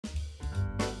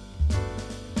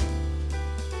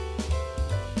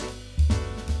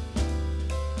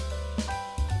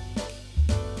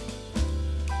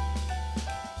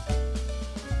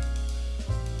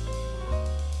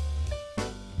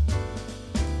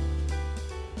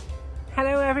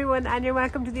everyone, and you're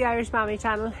welcome to the Irish Mammy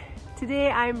channel.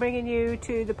 Today I'm bringing you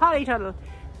to the Polytunnel.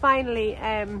 Finally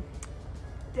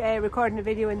recording a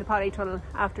video in the Polytunnel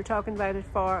after talking about it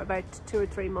for about 2 or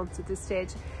 3 months at this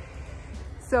stage.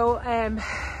 So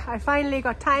I finally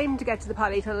got time to get to the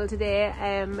Polytunnel today.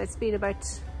 It's been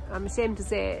about, I'm ashamed to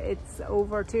say, it's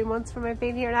over 2 months from I've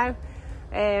been here now.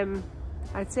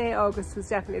 I'd say August was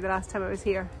definitely the last time I was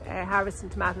here, harvesting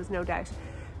tomatoes, no doubt.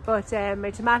 But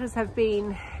my tomatoes have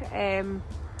been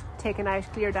taken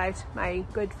out, cleared out. My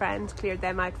good friend cleared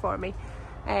them out for me.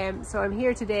 So I'm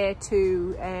here today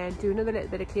to do another little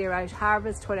bit of clear out,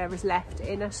 harvest whatever's left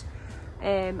in it,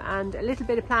 and a little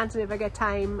bit of planting if I get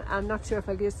time. I'm not sure if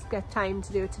I'll just get time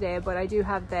to do it today, but I do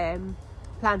have the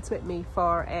plants with me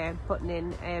for putting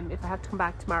in if I have to come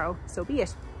back tomorrow, so be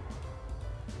it.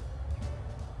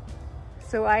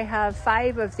 So I have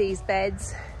 5 of these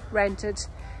beds rented.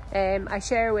 I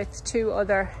share with 2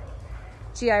 other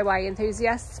DIY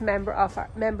enthusiasts,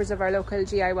 members of our local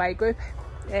DIY group.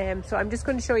 So I'm just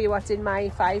going to show you what's in my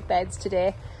 5 beds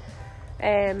today.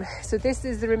 So this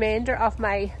is the remainder of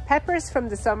my peppers from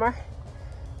the summer.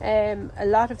 A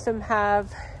lot of them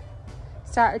have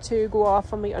started to go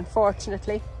off on me,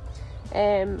 unfortunately.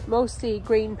 Mostly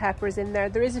green peppers in there.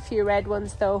 There is a few red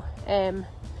ones though.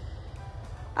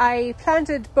 I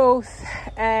planted both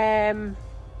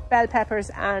bell peppers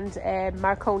and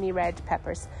Marconi red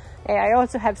peppers. I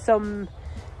also have some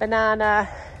banana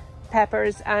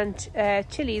peppers and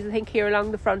chilies, I think, here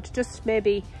along the front. Just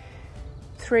maybe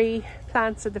 3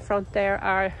 plants at the front there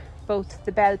are both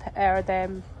the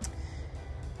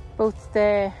both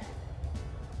the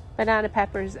banana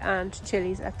peppers and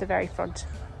chilies at the very front.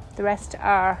 The rest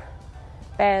are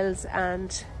bells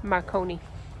and Marconi.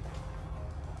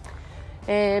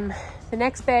 The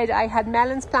next bed I had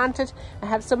melons planted. I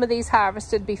have some of these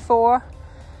harvested before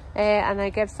and I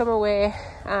gave some away,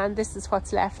 and this is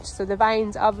what's left. So the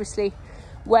vines obviously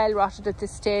well rotted at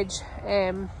this stage,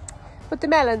 but the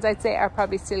melons I'd say are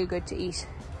probably still good to eat.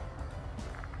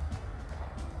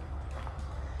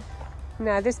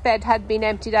 Now this bed had been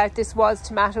emptied out. This was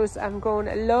tomatoes. I'm growing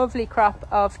a lovely crop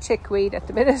of chickweed at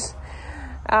the minute.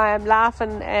 I'm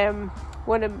laughing.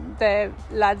 One of the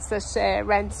lads that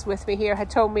rents with me here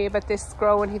had told me about this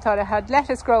growing. He thought I had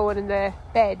lettuce growing in the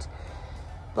bed,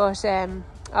 but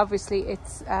obviously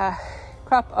it's a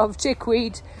crop of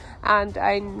chickweed, and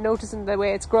I'm noticing the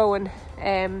way it's growing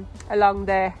along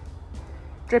the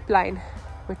drip line,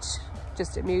 which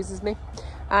just amuses me.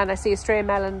 And I see a stray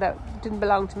melon that didn't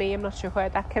belong to me. I'm not sure where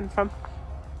that came from.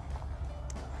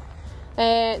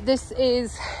 This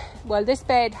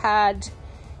bed had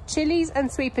chilies and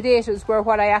sweet potatoes were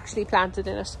what I actually planted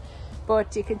in it,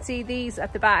 but you can see these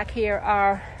at the back here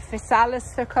are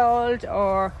physalis they're called,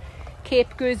 or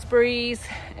Cape gooseberries.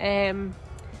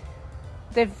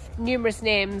 They've numerous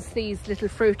names, these little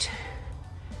fruit.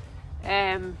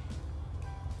 You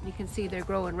can see they're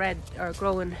growing red or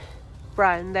growing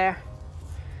brown there.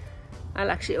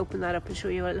 I'll actually open that up and show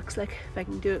you what it looks like if I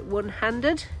can do it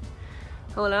one-handed.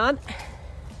 Hold on,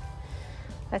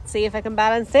 let's see if I can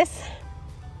balance this.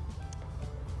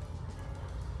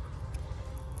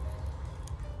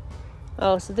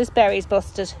 Oh, so this berry's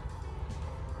busted,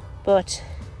 but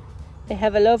they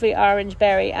have a lovely orange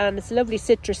berry, and it's a lovely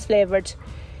citrus flavoured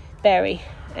berry.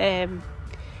 And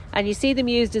you see them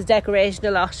used as decoration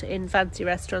a lot in fancy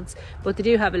restaurants, but they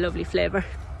do have a lovely flavour.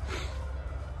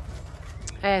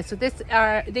 So these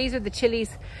are the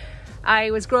chilies.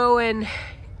 I was growing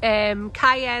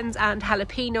cayennes and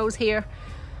jalapenos here,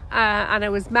 and I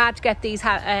was mad to get these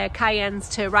cayennes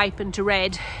to ripen to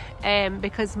red.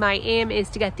 Because my aim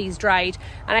is to get these dried,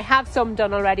 and I have some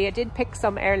done already. I did pick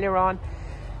some earlier on.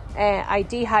 I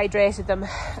dehydrated them,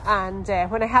 and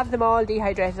when I have them all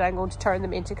dehydrated, I'm going to turn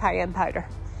them into cayenne powder.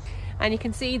 And you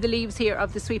can see the leaves here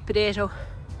of the sweet potato.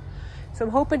 So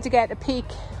I'm hoping to get a peek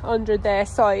under the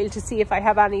soil to see if I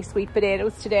have any sweet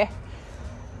potatoes today.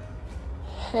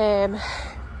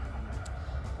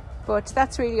 But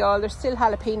that's really all. There's still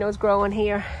jalapenos growing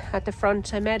here at the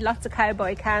front. I made lots of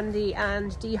cowboy candy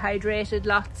and dehydrated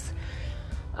lots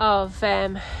of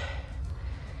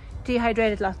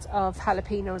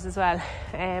jalapenos as well.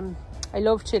 I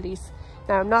love chilies.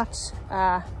 Now I'm not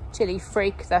a chili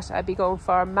freak that I'd be going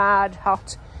for mad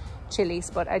hot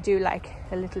chilies, but I do like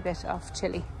a little bit of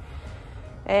chili.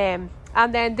 And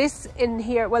then this in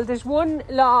here, well, there's one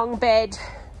long bed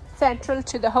central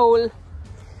to the whole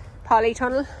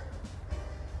Polytunnel.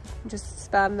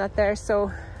 Just spam that there.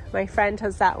 So my friend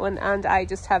has that one, and I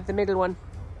just have the middle one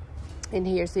in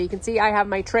here. So you can see I have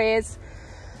my trays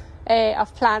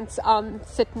of plants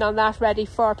sitting on that, ready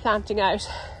for planting out.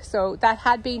 So that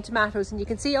had been tomatoes, and you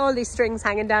can see all these strings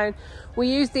hanging down. We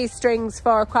use these strings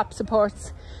for crop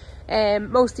supports,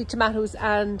 mostly tomatoes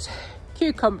and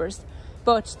cucumbers,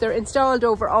 but they're installed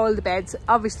over all the beds,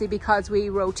 obviously because we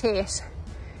rotate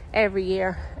every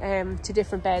year to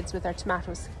different beds with our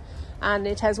tomatoes, and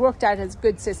it has worked out as a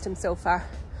good system so far.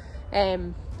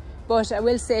 But I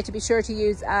will say to be sure to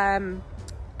use a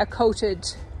coated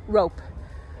rope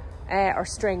or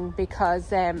string,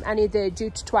 because any of the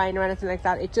jute twine or anything like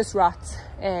that, it just rots,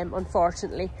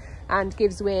 unfortunately, and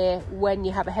gives way when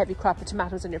you have a heavy crop of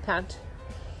tomatoes on your plant.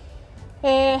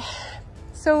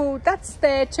 So that's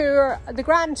the tour, the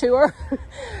grand tour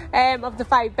of the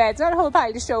 5 beds. Not a whole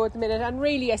pile to show at the minute, and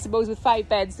really I suppose with 5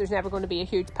 beds there's never going to be a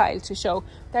huge pile to show.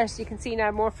 There, so you can see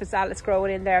now more physalis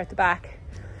growing in there at the back.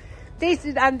 These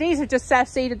are just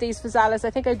self-seeded, these physalis. I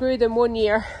think I grew them 1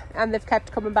 year and they've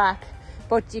kept coming back,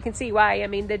 but you can see why. I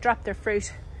mean, they dropped their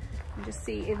fruit. You just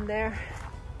see in there,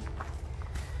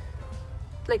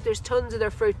 like there's tons of their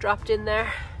fruit dropped in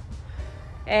there.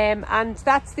 And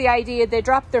that's the idea. They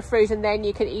drop their fruit and then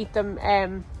you can eat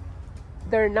them.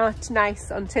 They're not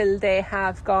nice until they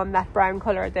have gone that brown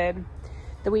colour.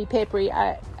 The wee papery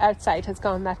outside has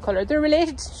gone that colour. They're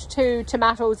related to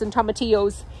tomatoes and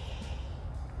tomatillos,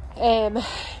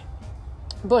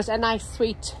 but a nice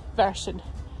sweet version,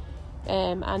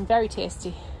 and very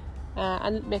tasty,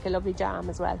 and make a lovely jam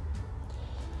as well.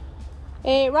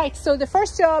 Right, so the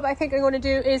first job I think I'm going to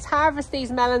do is harvest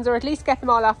these melons, or at least get them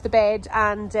all off the bed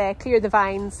and clear the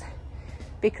vines,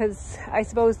 because I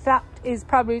suppose that is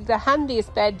probably the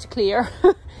handiest bed to clear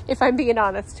if I'm being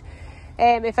honest.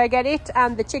 If I get it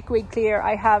and the chickweed clear,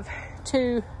 I have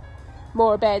 2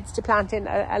 more beds to plant in,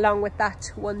 along with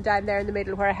that one down there in the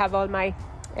middle where I have all my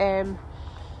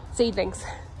seedlings.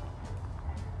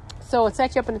 So I'll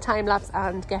set you up in a time lapse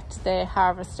and get the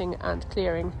harvesting and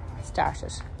clearing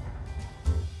started.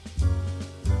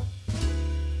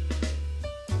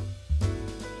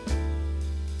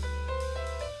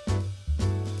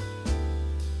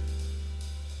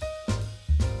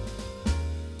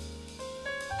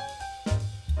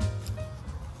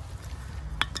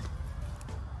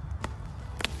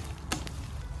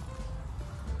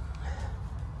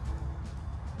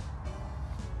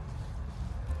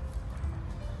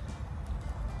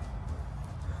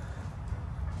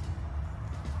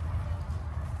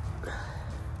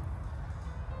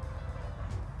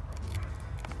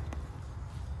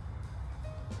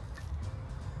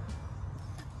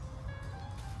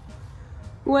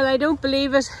 Well, I don't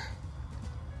believe it.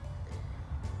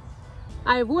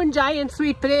 I have 1 giant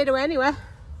sweet potato anyway.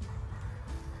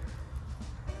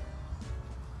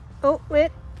 Oh,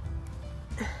 wait.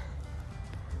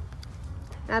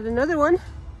 Add another one.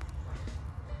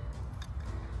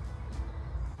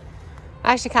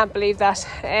 I actually can't believe that.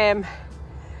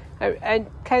 I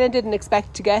kind of didn't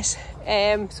expect to get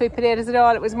sweet potatoes at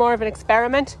all. It was more of an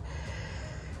experiment.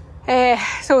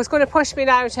 So it's going to push me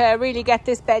now to really get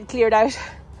this bed cleared out,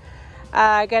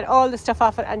 get all the stuff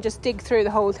off it and just dig through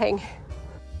the whole thing.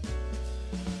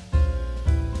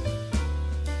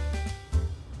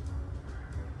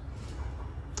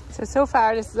 So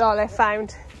far this is all I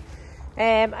found.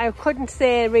 I couldn't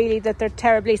say really that they're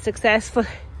terribly successful.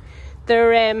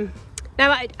 They're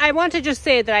now I want to just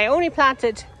say that I only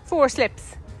planted 4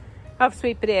 slips of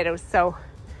sweet potatoes, so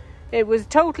it was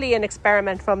totally an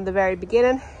experiment from the very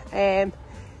beginning.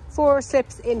 4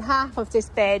 slips in half of this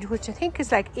bed, which I think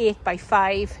is like 8 by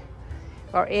 5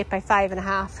 or 8 by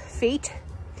 5.5 feet.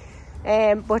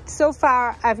 But so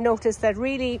far I've noticed that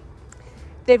really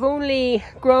they've only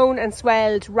grown and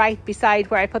swelled right beside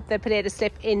where I put the potato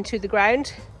slip into the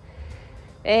ground.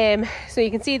 So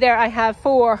you can see there I have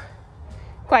 4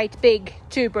 quite big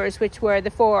tubers, which were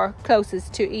the 4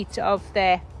 closest to each of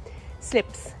the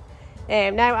slips.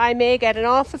 Now I may get an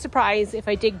awful surprise if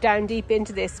I dig down deep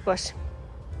into this, but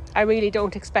I really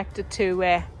don't expect it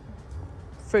to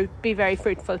be very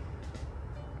fruitful.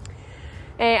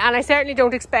 And I certainly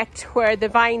don't expect where the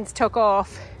vines took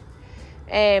off.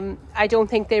 I don't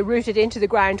think they rooted into the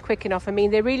ground quick enough. I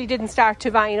mean, they really didn't start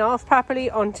to vine off properly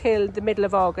until the middle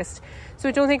of August. So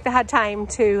I don't think they had time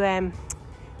to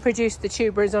produce the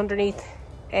tubers underneath,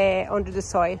 under the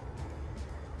soil.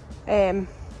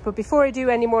 But before I do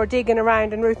any more digging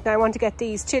around and rooting, I want to get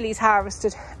these chilies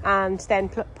harvested and then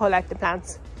pull out the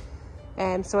plants.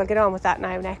 So I'll get on with that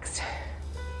now next.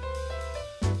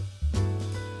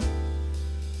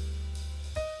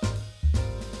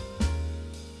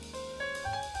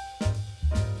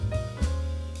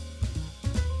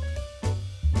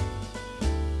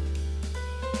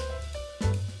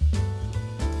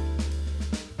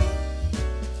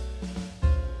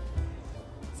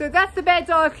 So that's the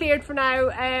beds all cleared for now.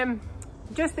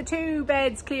 Just the 2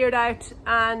 beds cleared out,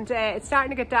 and it's starting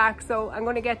to get dark, so I'm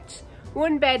going to get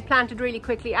one bed planted really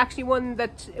quickly, actually one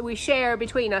that we share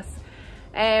between us.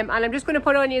 And I'm just going to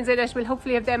put onions in it. We'll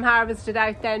hopefully have them harvested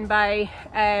out then by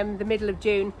the middle of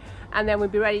June, and then we'll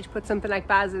be ready to put something like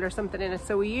basil or something in it.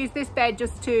 So we use this bed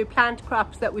just to plant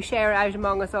crops that we share out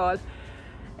among us all.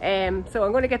 So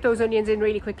I'm going to get those onions in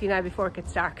really quickly now before it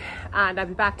gets dark, and I'll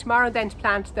be back tomorrow then to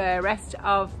plant the rest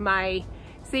of my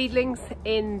seedlings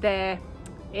in the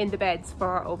beds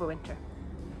for overwinter.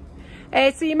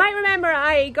 So you might remember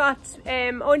I got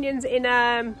onions in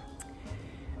an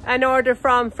order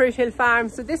from Fruit Hill Farm.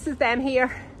 So this is them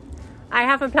here. I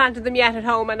haven't planted them yet at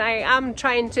home, and I am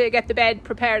trying to get the bed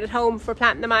prepared at home for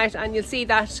planting them out, and you'll see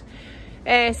that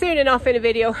soon enough in a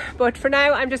video. But for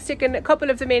now I'm just sticking a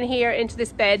couple of them in here into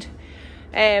this bed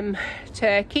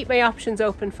to keep my options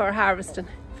open for harvesting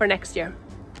for next year.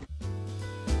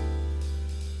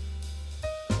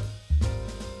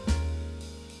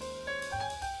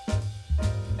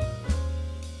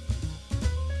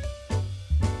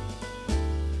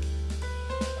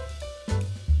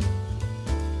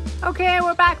 Okay,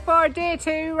 we're back for day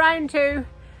 2, round 2.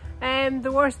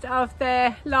 The worst of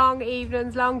the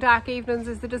long dark evenings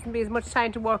is there doesn't be as much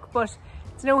time to work, but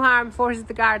it's no harm, forces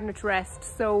the gardener to rest.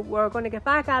 So we're going to get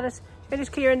back at it, finish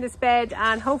clearing this bed,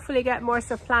 and hopefully get more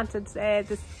stuff planted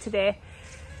today.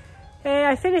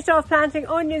 I finished off planting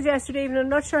onions yesterday evening. I'm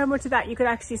not sure how much of that you could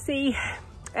actually see.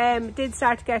 It did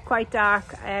start to get quite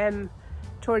dark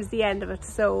towards the end of it,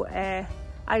 so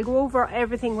I'll go over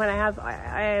everything when I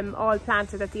have all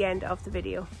planted at the end of the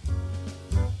video.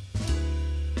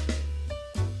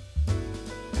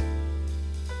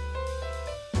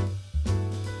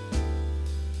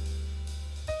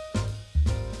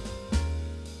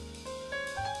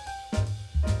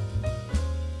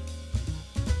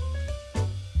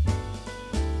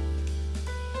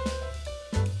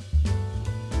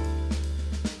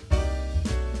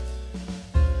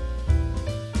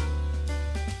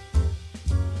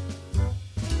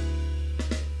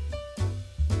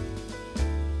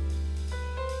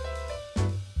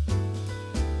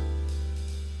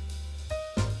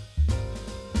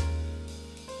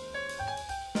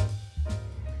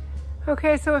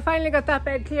 Okay, so I finally got that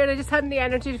bed cleared. I just hadn't the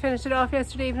energy to finish it off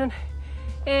yesterday evening.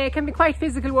 It can be quite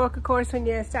physical work, of course, when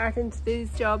you start into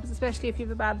these jobs, especially if you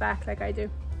have a bad back like I do.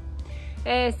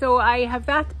 So I have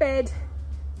that bed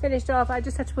finished off. I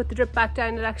just had to put the drip back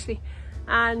down it actually,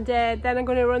 and then I'm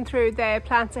going to run through the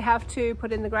plants I have to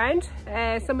put in the ground.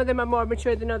 Some of them are more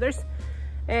mature than others.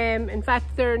 In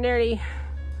fact, they're nearly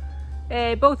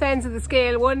both ends of the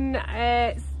scale. One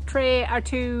tray are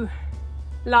too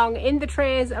long in the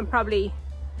trays and probably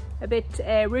a bit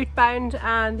root bound,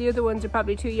 and the other ones are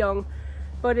probably too young.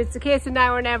 But it's a case of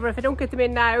now or never. If I don't get them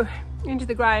in now into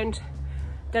the ground,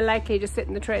 they'll likely just sit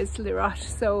in the trays till they rot.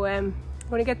 So I'm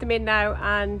going to get them in now,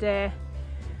 and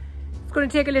it's going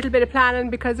to take a little bit of planning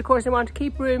because of course I want to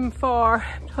keep room for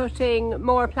putting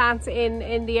more plants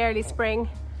in the early spring.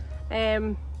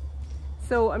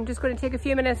 So I'm just going to take a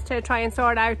few minutes to try and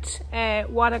sort out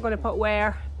what I'm going to put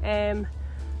where, and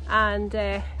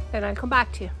then I'll come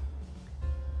back to you.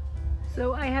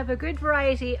 So I have a good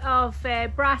variety of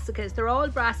brassicas. They're all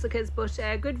brassicas, but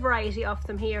a good variety of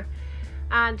them here.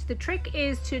 And the trick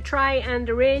is to try and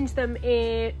arrange them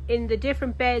in the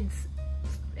different beds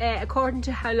according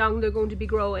to how long they're going to be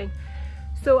growing.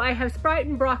 So I have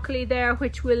sprouting broccoli there,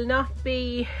 which will not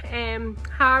be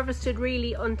harvested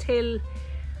really until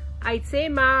I'd say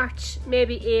March,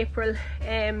 maybe April.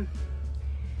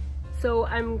 So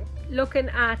I'm looking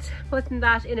at putting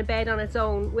that in a bed on its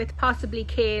own with possibly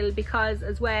kale, because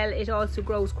as well it also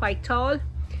grows quite tall.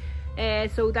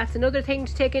 So that's another thing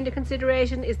to take into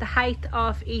consideration, is the height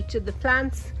of each of the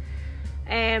plants.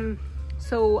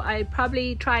 So I'll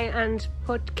probably try and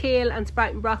put kale and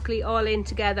sprouting broccoli all in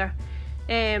together.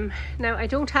 Now I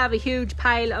don't have a huge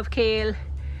pile of kale,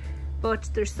 but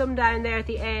there's some down there at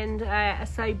the end, a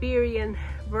Siberian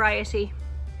variety.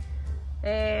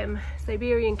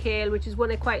 Siberian kale, which is one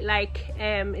I quite like.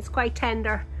 It's quite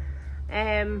tender.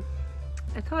 I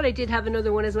thought I did have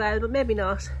another one as well, but maybe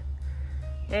not.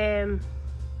 Again,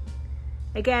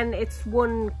 it's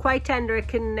one quite tender. It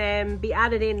can be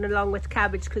added in along with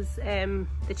cabbage, because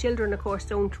the children of course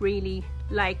don't really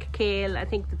like kale. I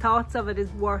think the thoughts of it is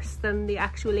worse than the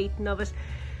actual eating of it.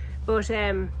 But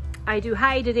I do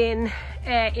hide it in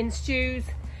stews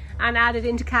and add it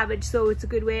into cabbage, so it's a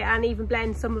good way, and even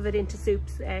blend some of it into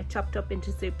soups, chopped up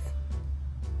into soups.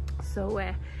 So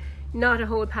not a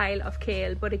whole pile of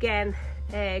kale, but again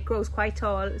it grows quite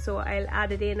tall, so I'll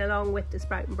add it in along with the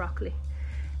sprouting broccoli.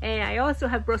 I also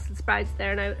have Brussels sprouts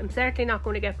there, and I'm certainly not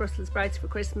going to get Brussels sprouts for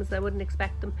Christmas. I wouldn't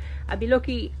expect them. I'd be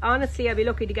lucky, honestly, I'd be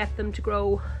lucky to get them to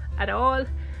grow at all.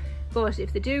 But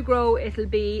if they do grow, it'll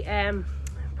be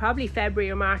probably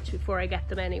February or March before I get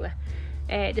them anyway.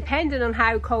 Depending on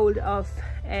how cold of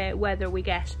weather we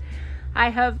get. I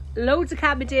have loads of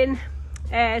cabbage in.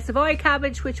 Savoy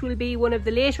cabbage, which will be one of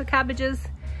the later cabbages.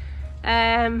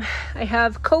 I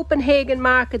have Copenhagen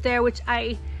Market there, which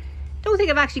I don't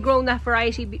think I've actually grown that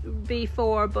variety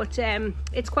before, but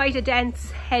it's quite a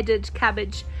dense headed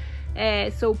cabbage,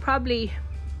 so probably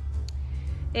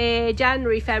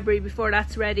January, February before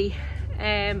that's ready.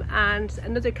 And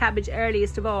another cabbage,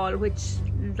 earliest of all, which,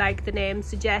 like the name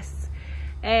suggests,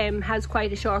 has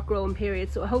quite a short growing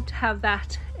period, so I hope to have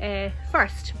that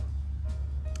first.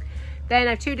 Then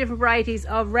I have two different varieties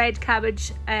of red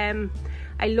cabbage.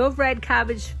 I love red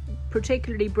cabbage,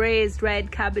 particularly braised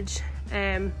red cabbage.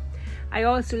 I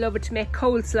also love it to make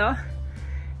coleslaw.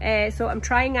 So I'm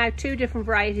trying out two different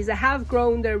varieties. I have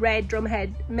grown the red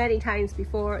drumhead many times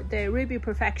before. The Ruby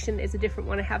Perfection is a different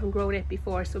one. I haven't grown it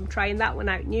before, so I'm trying that one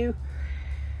out new.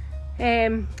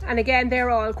 And again, they're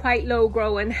all quite low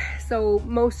growing, so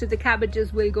most of the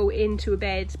cabbages will go into a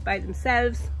bed by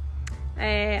themselves.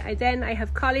 Then I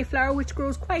have cauliflower, which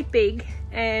grows quite big,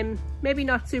 maybe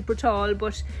not super tall,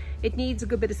 but it needs a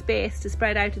good bit of space to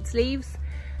spread out its leaves.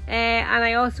 And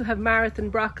I also have marathon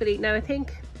broccoli. Now I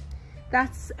think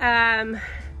that's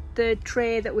the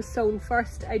tray that was sown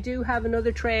first. I do have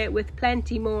another tray with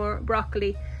plenty more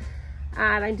broccoli,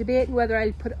 and I'm debating whether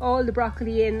I'll put all the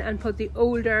broccoli in and put the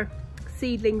older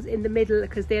seedlings in the middle,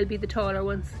 because they'll be the taller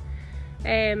ones.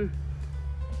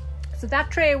 So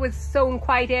that tray was sown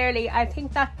quite early. I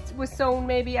think that was sown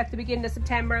maybe at the beginning of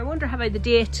September. I wonder, have I the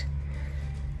date?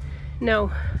 No,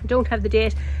 I don't have the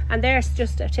date. And there's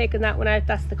just, I've taken that one out.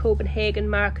 That's the Copenhagen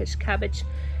Market cabbage.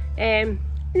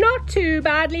 Not too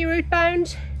badly root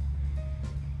bound,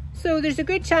 so there's a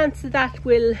good chance that that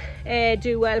will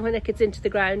do well when it gets into the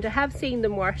ground. I have seen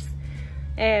them worse.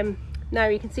 Now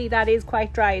you can see that is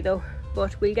quite dry though,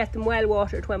 but we'll get them well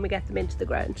watered when we get them into the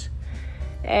ground.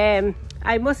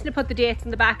 I mustn't have put the dates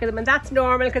on the back of them, and that's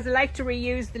normal because I like to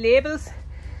reuse the labels,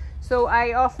 so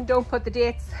I often don't put the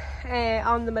dates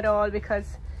on them at all,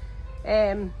 because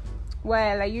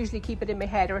well, I usually keep it in my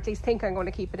head, or at least think I'm going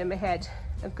to keep it in my head.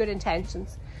 I have good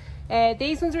intentions.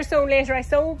 These ones were sown later. I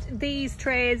sold these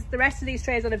trays, the rest of these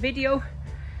trays, on a video.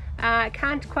 I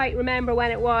can't quite remember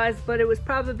when it was, but it was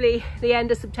probably the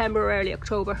end of September or early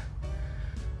October.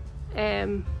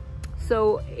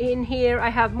 So in here I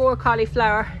have more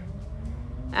cauliflower,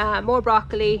 more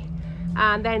broccoli,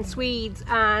 and then Swedes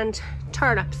and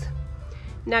turnips.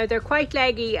 Now they're quite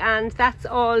leggy, and that's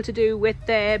all to do with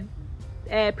the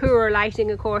poorer lighting,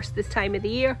 of course, this time of the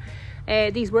year.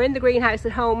 These were in the greenhouse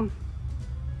at home.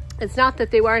 It's not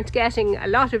that they weren't getting a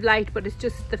lot of light, but it's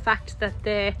just the fact that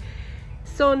the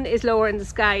sun is lower in the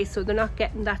sky, so they're not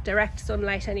getting that direct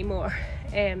sunlight anymore.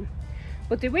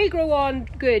 But they will grow on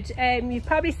good. You've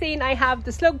probably seen I have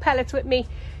the slug pellets with me.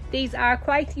 These are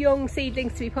quite young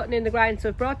seedlings to be putting in the ground, so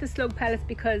I've brought the slug pellets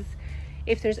because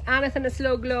if there's anything a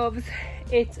slug loves,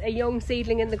 it's a young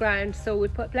seedling in the ground. So we'll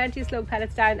put plenty of slug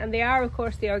pellets down, and they are of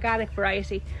course the organic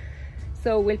variety.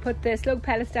 So we'll put the slug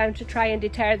pellets down to try and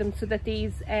deter them, so that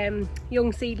these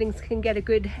young seedlings can get a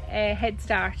good head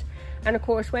start. And of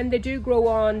course, when they do grow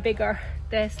on bigger,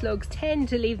 the slugs tend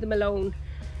to leave them alone.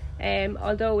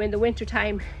 Although in the winter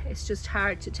time, it's just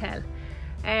hard to tell.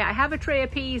 I have a tray of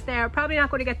peas there. Probably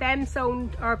not going to get them sown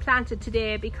or planted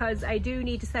today, because I do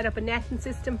need to set up a netting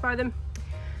system for them.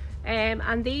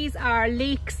 And these are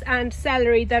leeks and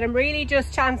celery that I'm really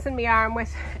just chancing my arm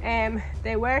with.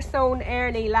 They were sown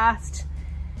early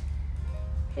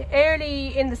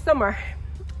in the summer,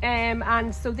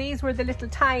 and so these were the little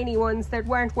tiny ones that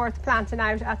weren't worth planting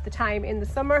out at the time in the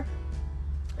summer.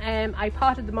 I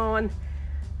potted them on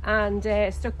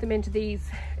and stuck them into these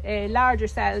larger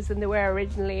cells than they were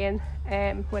originally in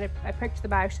when I pricked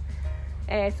them out.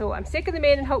 So I'm sticking them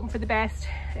in and hoping for the best.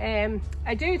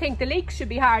 I do think the leeks should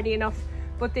be hardy enough,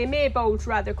 but they may bolt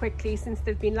rather quickly since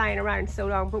they've been lying around so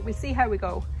long, but we'll see how we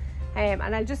go.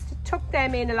 And I'll just tuck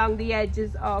them in along the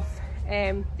edges of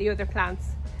the other plants.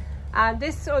 And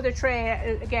this other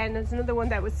tray, again, is another one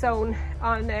that was sown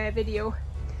on a video.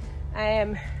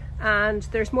 And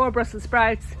there's more Brussels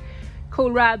sprouts,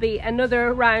 kohlrabi,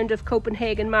 another round of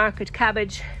Copenhagen Market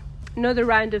cabbage, another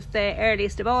round of the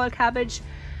earliest of all cabbage,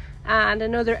 and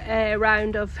another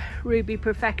round of Ruby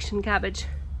Perfection cabbage.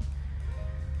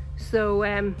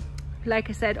 So like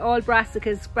I said, all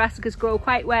brassicas. Brassicas grow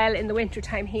quite well in the winter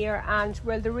time here, and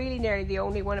well, they're really nearly the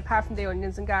only one, apart from the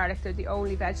onions and garlic. They're the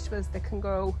only vegetables that can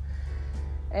grow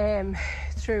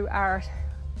through our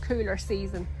cooler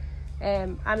season.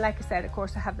 And like I said, of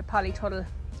course, I have the Polytunnel,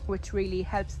 which really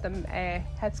helps them,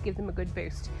 helps give them a good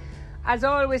boost. As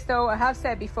always though, I have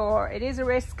said before, it is a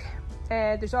risk.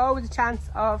 There's always a chance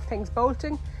of things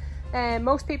bolting.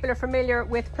 Most people are familiar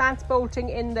with plants bolting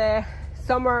in the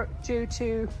summer due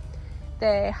to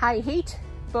the high heat,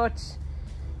 but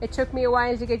it took me a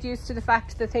while to get used to the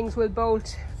fact that things will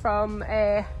bolt from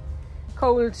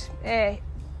cold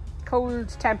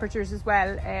temperatures as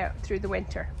well through the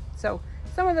winter. So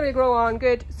some of them will grow on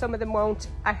good, some of them won't.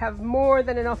 I have more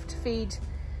than enough to feed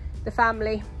the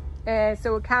family,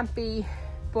 so it can't be,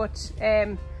 but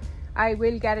I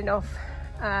will get enough,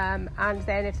 and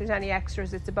then if there's any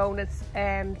extras, it's a bonus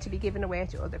to be given away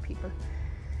to other people.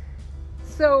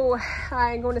 So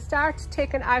I'm going to start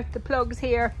taking out the plugs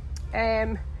here,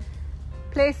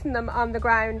 placing them on the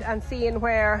ground and seeing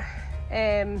where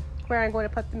I'm going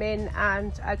to put them in,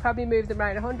 and I'll probably move them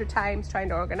around 100 times trying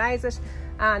to organise it,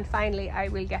 and finally I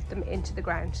will get them into the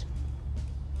ground.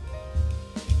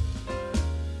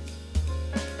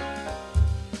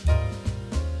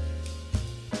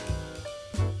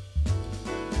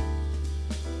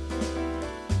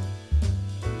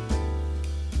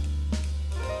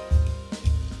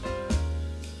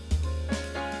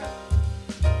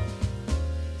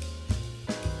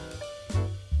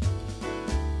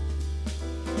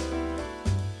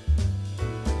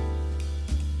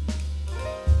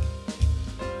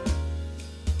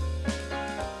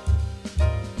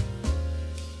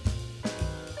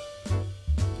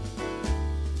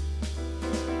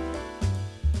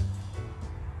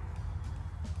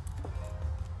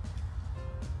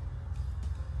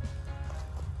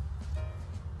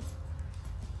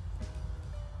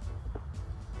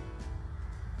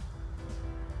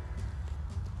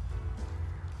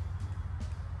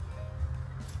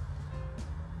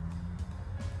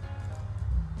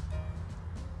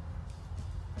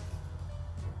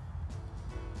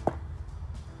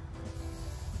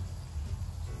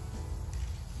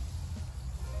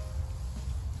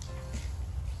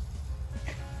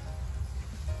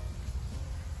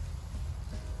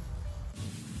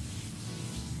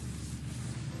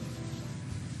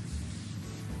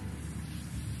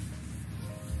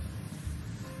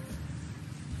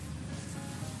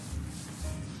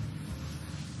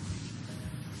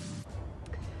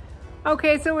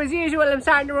 Okay, so as usual, I'm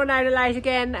starting to run out of light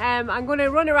again. I'm going to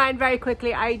run around very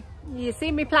quickly. You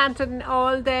see me planting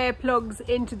all the plugs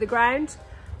into the ground.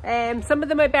 Some of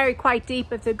them I buried quite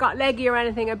deep. If they've got leggy or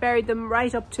anything, I buried them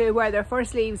right up to where their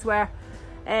first leaves were.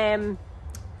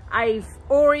 I've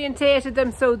orientated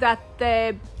them so that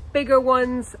the bigger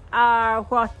ones are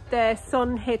what the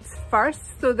sun hits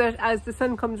first, so that as the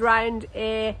sun comes round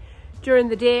during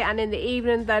the day and in the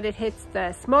evening, that it hits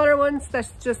the smaller ones.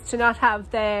 That's just to not have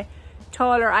the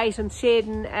taller items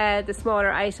shading the smaller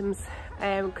items,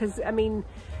 because I mean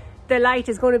the light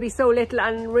is going to be so little,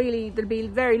 and really there'll be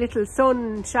very little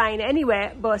sunshine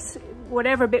anyway, but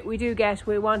whatever bit we do get,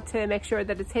 we want to make sure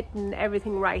that it's hitting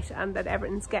everything right and that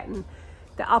everything's getting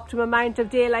the optimum amount of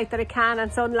daylight that it can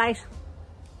and sunlight.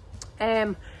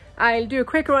 I'll do a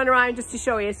quick run around just to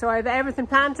show you. So I have everything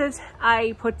planted.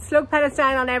 I put slug pellets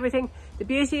down on everything. The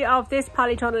beauty of this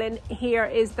Polytunnel in here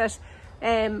is that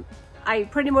I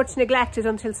pretty much neglect it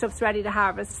until stuff's ready to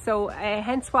harvest, so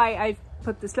hence why I've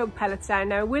put the slug pellets down.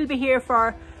 Now I will be here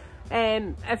for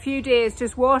a few days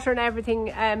just watering everything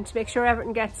to make sure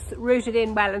everything gets rooted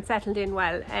in well and settled in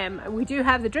well. We do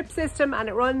have the drip system and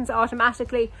it runs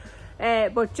automatically,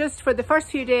 but just for the first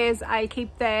few days I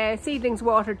keep the seedlings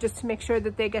watered just to make sure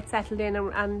that they get settled in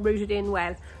and rooted in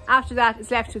well. After that it's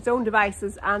left to its own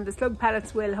devices, and the slug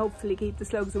pellets will hopefully keep the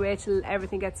slugs away till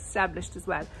everything gets established as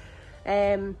well.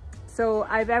 So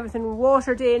I've everything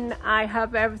watered in, I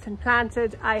have everything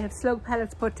planted, I have slug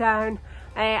pellets put down,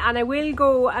 and I will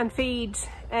go and feed.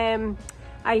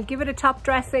 I'll give it a top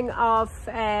dressing of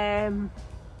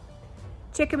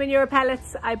chicken manure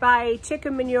pellets. I buy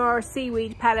chicken manure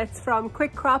seaweed pellets from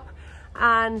Quick Crop,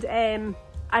 and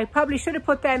I probably should have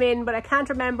put them in, but I can't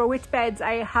remember which beds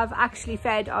I have actually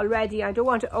fed already. I don't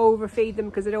want to overfeed them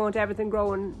because I don't want everything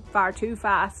growing far too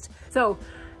fast. So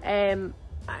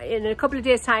in a couple of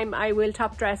days time I will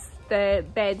top dress the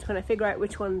beds when I figure out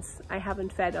which ones I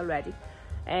haven't fed already.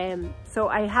 So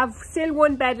I have still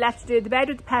one bed left to do, the bed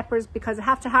with the peppers, because I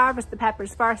have to harvest the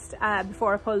peppers first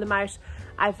before I pull them out.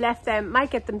 I've left them, might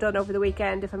get them done over the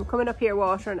weekend. If I'm coming up here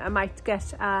watering, I might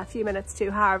get a few minutes to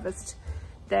harvest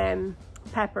the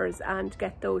peppers and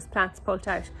get those plants pulled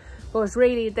out. But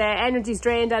really the energy's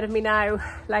drained out of me now.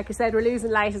 Like I said, we're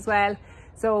losing light as well.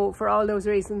 So for all those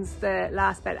reasons, the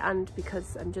last bed, and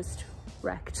because I'm just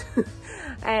wrecked.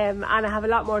 And I have a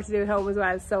lot more to do at home as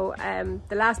well, so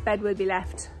the last bed will be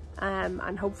left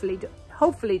and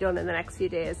hopefully done in the next few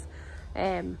days.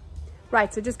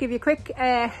 Right, so just give you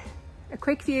a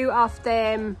quick view of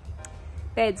the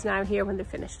beds now here when they're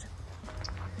finished.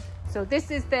 So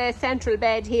this is the central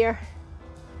bed here.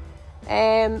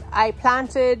 I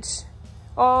planted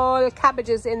all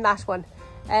cabbages in that one.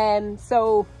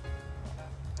 So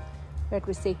where do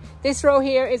we see? This row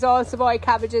here is all Savoy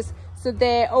cabbages. So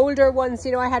the older ones,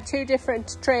 you know, I had 2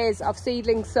 different trays of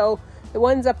seedlings. So the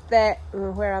ones up the,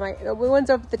 where am I? The ones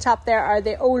up at the top there are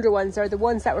the older ones, or the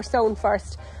ones that were sown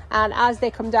first. And as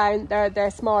they come down, they're the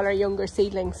smaller, younger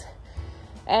seedlings.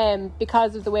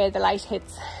 Because of the way the light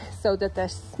hits, so that the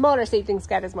smaller seedlings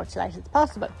get as much light as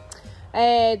possible.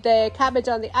 The cabbage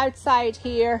on the outside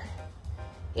here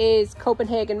is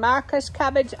Copenhagen Market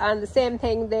cabbage, and the same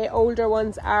thing, the older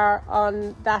ones are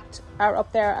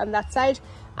up there on that side,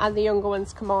 and the younger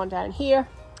ones come on down here.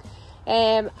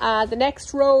 The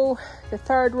next row, the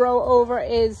third row over,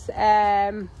 is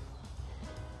red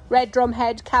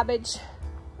drumhead cabbage.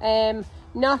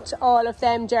 Not all of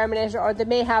them germinated, or they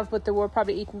may have, but they were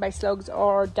probably eaten by slugs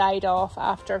or died off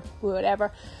after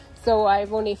whatever. So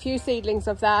I've only a few seedlings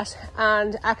of that,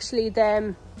 and actually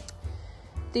the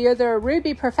other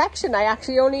Ruby Perfection, I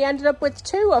actually only ended up with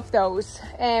 2 of those.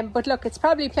 But look, it's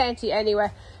probably plenty anyway.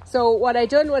 So what I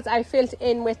done was I filled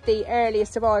in with the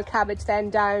earliest of all cabbage, then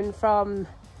down from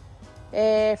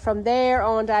there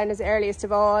on down as earliest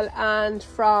of all, and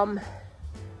from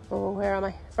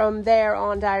there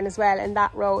on down as well, and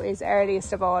that row is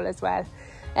earliest of all as well.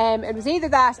 It was either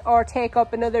that or take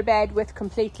up another bed with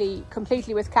completely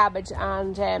with cabbage,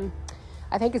 and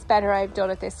I think it's better I've done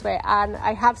it this way. And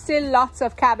I have still lots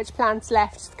of cabbage plants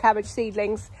left, cabbage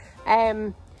seedlings.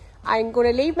 I'm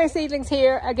going to leave my seedlings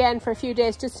here again for a few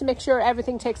days just to make sure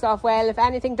everything takes off well. If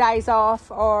anything dies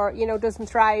off or, you know, doesn't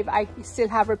thrive, I still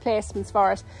have replacements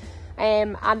for it.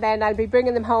 And then I'll be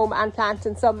bringing them home and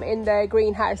planting some in the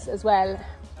greenhouse as well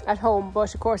at home.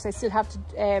 But of course I still have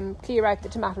to clear out the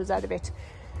tomatoes out of it.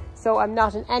 So I'm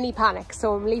not in any panic.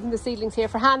 So I'm leaving the seedlings here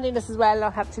for handiness as well.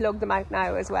 I'll have to lug them out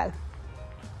now as well.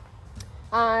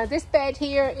 This bed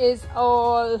here is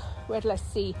all, where let's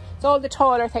see, it's all the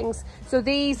taller things. So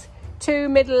these 2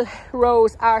 middle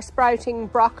rows are sprouting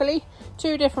broccoli,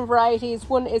 2 different varieties.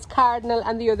 One is Cardinal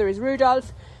and the other is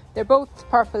Rudolph. They're both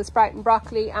purple sprouting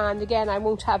broccoli, and again I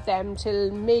won't have them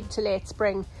till mid to late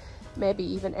spring, maybe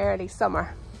even early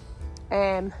summer.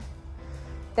 Then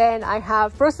I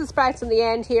have Brussels sprouts on the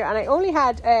end here, and I only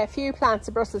had a few plants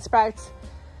of Brussels sprouts.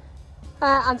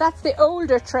 And that's the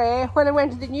older tray. When I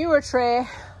went to the newer tray,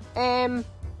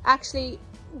 actually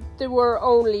there were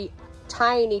only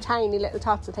tiny little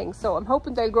tots of things. So I'm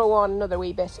hoping they'll grow on another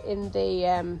wee bit in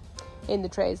the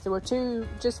trays. There were 2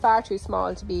 just far too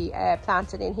small to be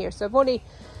planted in here. So I've only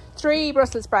 3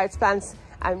 Brussels sprouts plants.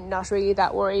 I'm not really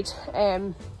that worried.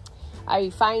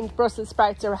 I find Brussels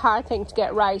sprouts are a hard thing to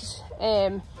get right,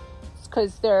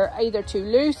 because they're either too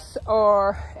loose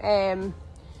or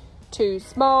too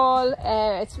small.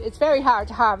 It's very hard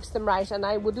to harvest them right, and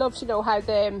I would love to know how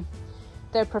the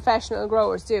professional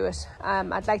growers do it.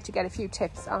 I'd like to get a few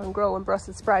tips on growing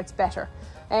Brussels sprouts better.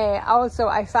 Also,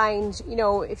 I find, you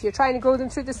know, if you're trying to grow them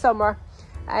through the summer,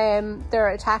 they're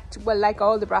attacked, well, like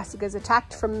all the brassicas,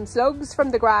 attacked from slugs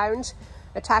from the ground,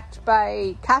 attacked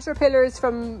by caterpillars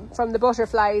from the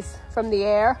butterflies from the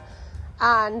air.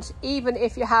 And even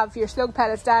if you have your slug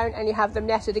pellets down and you have them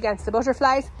netted against the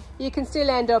butterflies, you can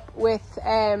still end up with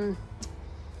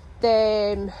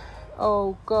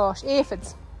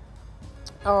aphids,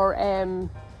 or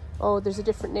there's a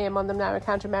different name on them now, I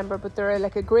can't remember, but they're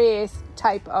like a grey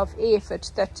type of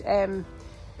aphid that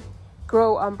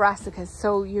grow on brassicas.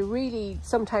 So you really,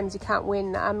 sometimes you can't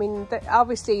win. I mean,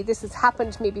 obviously this has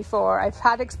happened to me before. I've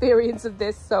had experience of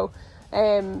this, so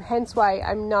hence why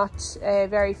I'm not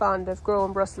very fond of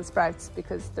growing Brussels sprouts,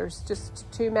 because there's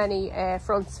just too many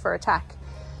fronts for attack.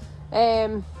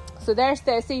 So there's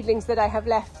the seedlings that I have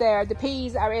left there. The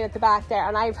peas are in at the back there,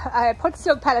 and I put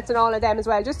slug pellets on all of them as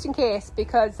well, just in case,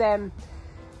 because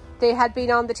they had been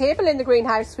on the table in the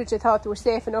greenhouse, which I thought they were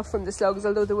safe enough from the slugs,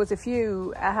 although there was a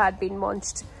few had been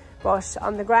munched. But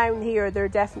on the ground here, they're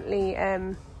definitely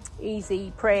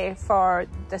easy prey for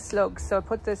the slugs. So I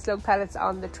put the slug pellets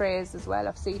on the trays as well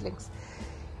of seedlings.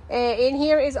 In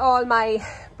here is all my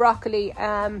broccoli.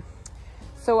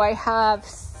 So I have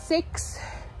 6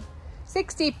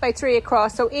 deep by 3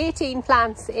 across, so 18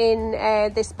 plants in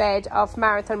this bed of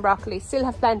marathon broccoli. Still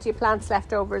have plenty of plants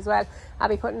left over as well. I'll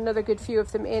be putting another good few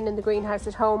of them in the greenhouse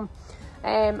at home.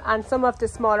 and some of the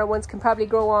smaller ones can probably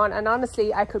grow on, and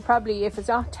honestly I could probably, if it's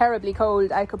not terribly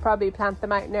cold, I could probably plant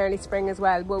them out in early spring as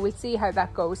well, but we'll see how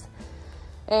that goes.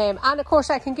 And of course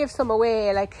I can give some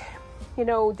away, like, you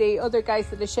know, the other guys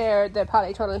that I share the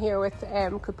polytunnel here with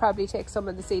could probably take some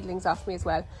of the seedlings off me as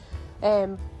well.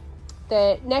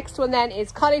 The next one then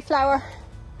is cauliflower.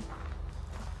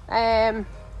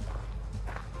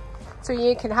 So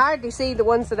you can hardly see the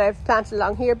ones that I've planted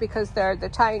along here because they're the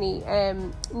tiny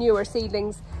newer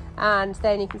seedlings, and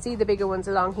then you can see the bigger ones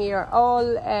along here, all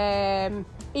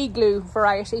igloo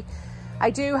variety. I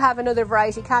do have another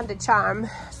variety, Candid Charm,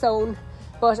 sown,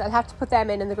 but I'll have to put them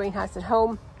in the greenhouse at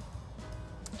home.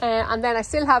 And then I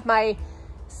still have my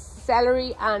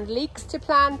celery and leeks to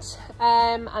plant,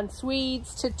 and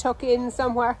Swedes to tuck in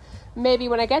somewhere. Maybe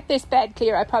when I get this bed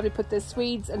clear, I'll probably put the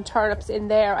Swedes and turnips in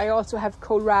there. I also have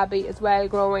kohlrabi as well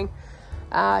growing.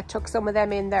 Tuck some of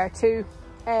them in there too.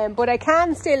 But I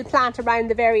can still plant around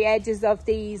the very edges of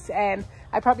these.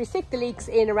 I probably stick the leeks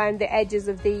in around the edges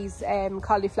of these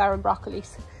cauliflower and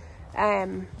broccolis.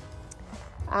 And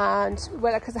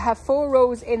well, because I have 4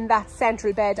 rows in that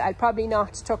central bed, I'll probably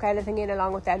not tuck anything in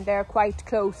along with them. They're quite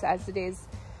close as it is.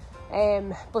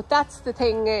 But that's the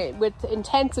thing with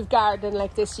intensive gardening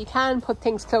like this, you can put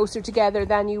things closer together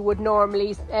than you would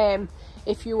normally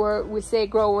if you were, we say,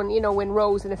 growing, you know, in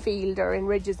rows in a field or in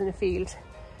ridges in a field.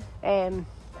 And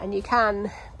you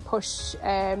can push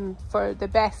for the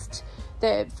best,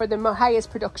 for the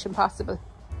highest production possible.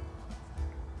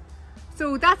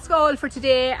 So that's all for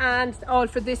today and all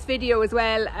for this video as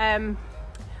well.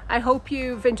 I hope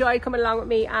you've enjoyed coming along with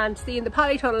me and seeing the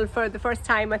polytunnel for the first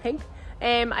time, I think.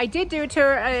 I did do a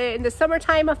tour in the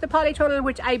summertime of the polytunnel,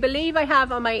 which I believe I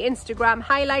have on my Instagram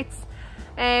highlights.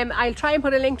 I'll try and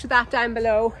put a link to that down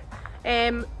below.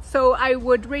 So I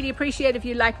would really appreciate if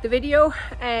you liked the video,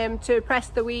 to press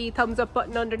the wee thumbs up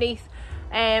button underneath,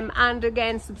 and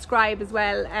again subscribe as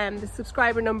well. The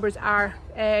subscriber numbers are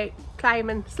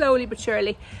climbing slowly but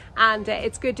surely, and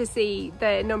it's good to see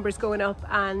the numbers going up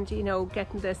and, you know,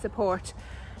 getting the support.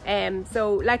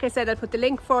 So like I said, I'll put the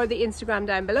link for the Instagram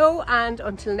down below, and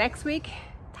until next week,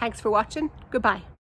 thanks for watching. Goodbye.